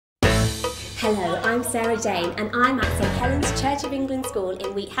Hello, I'm Sarah Jane and I'm at St Helens Church of England School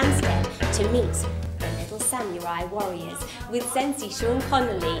in Wheat Hampstead to meet the Little Samurai Warriors with Sensei Sean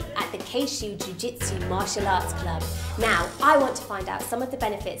Connolly at the Keishu Jiu-Jitsu Martial Arts Club. Now, I want to find out some of the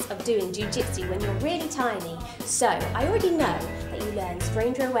benefits of doing Jiu-Jitsu when you're really tiny. So, I already know that you learn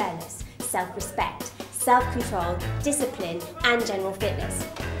stranger awareness, self-respect, self-control, discipline and general fitness.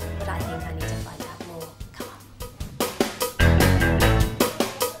 But I think I need to find out more. Come on.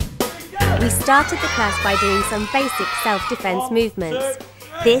 We started the class by doing some basic self-defense movements.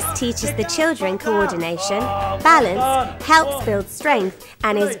 This teaches the children coordination, balance, helps build strength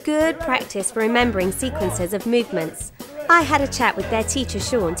and is good practice for remembering sequences of movements. I had a chat with their teacher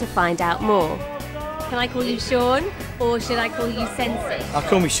Sean to find out more. Can I call you Sean or should I call you Sensei?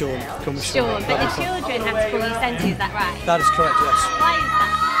 Call me Sean. Sean, but the children have to call you Sensei, is that right? That is correct, yes. Why is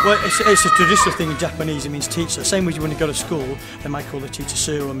that? Well, it's a traditional thing in Japanese, it means teacher. Same way when you go to school, they might call the teacher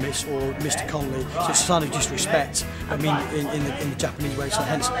Sir or Miss or Mr. Connolly. So it's a sign of just respect, I mean, in the Japanese way. So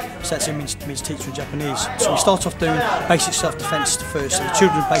hence, Sensei means teacher in Japanese. So we start off doing basic self-defense first. So the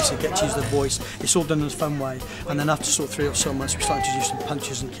children basically get to use their voice. It's all done in a fun way. And then after sort of 3 or so months, we start introducing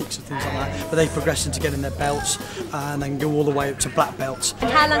punches and kicks and things like that. But they progress into getting their belts and then go all the way up to black belts.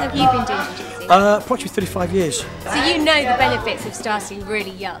 And how long have you been doing Jiu-Jitsu? Approximately 35 years. So you know the benefits of starting really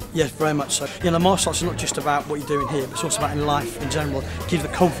young? Yes, very much so. You know, martial arts is not just about what you're doing here, but it's also about in life in general. It gives you the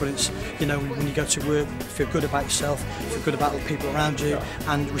confidence, you know, when you go to work, feel good about yourself, feel good about the people around you,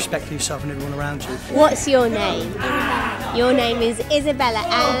 and respecting yourself and everyone around you. What's your name? Isabella. Your name is Isabella,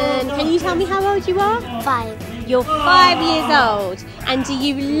 and can you tell me how old you are? 5. You're 5 years old, and do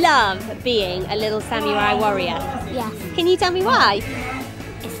you love being a little samurai warrior? Yes. Can you tell me why?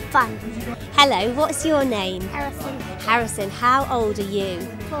 It's fun. Hello, what's your name? Harrison. Harrison, how old are you?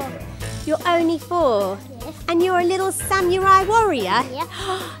 4. You're only 4? Yes. And you're a little samurai warrior? Yeah.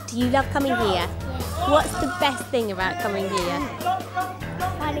 Do you love coming here? Yes. What's the best thing about coming here?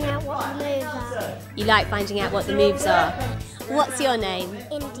 Finding out what the moves are. You like finding out what the moves are? What's your name?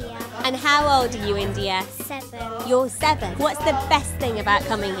 India. And how old are you, India? 7. You're 7. What's the best thing about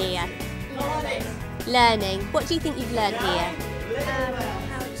coming here? Learning. What do you think you've learned here?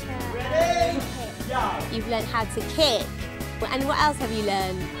 How to You've learned how to kick. And what else have you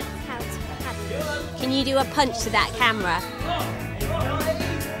learned? How to paddle. Can you do a punch to that camera?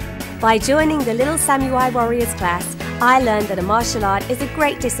 By joining the Little Samurai Warriors class, I learned that a martial art is a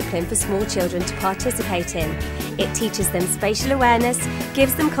great discipline for small children to participate in. It teaches them spatial awareness,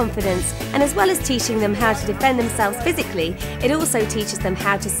 gives them confidence, and as well as teaching them how to defend themselves physically, it also teaches them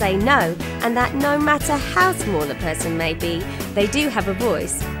how to say no, and that no matter how small a person may be, they do have a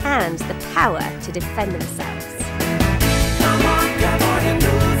voice and the power to defend themselves.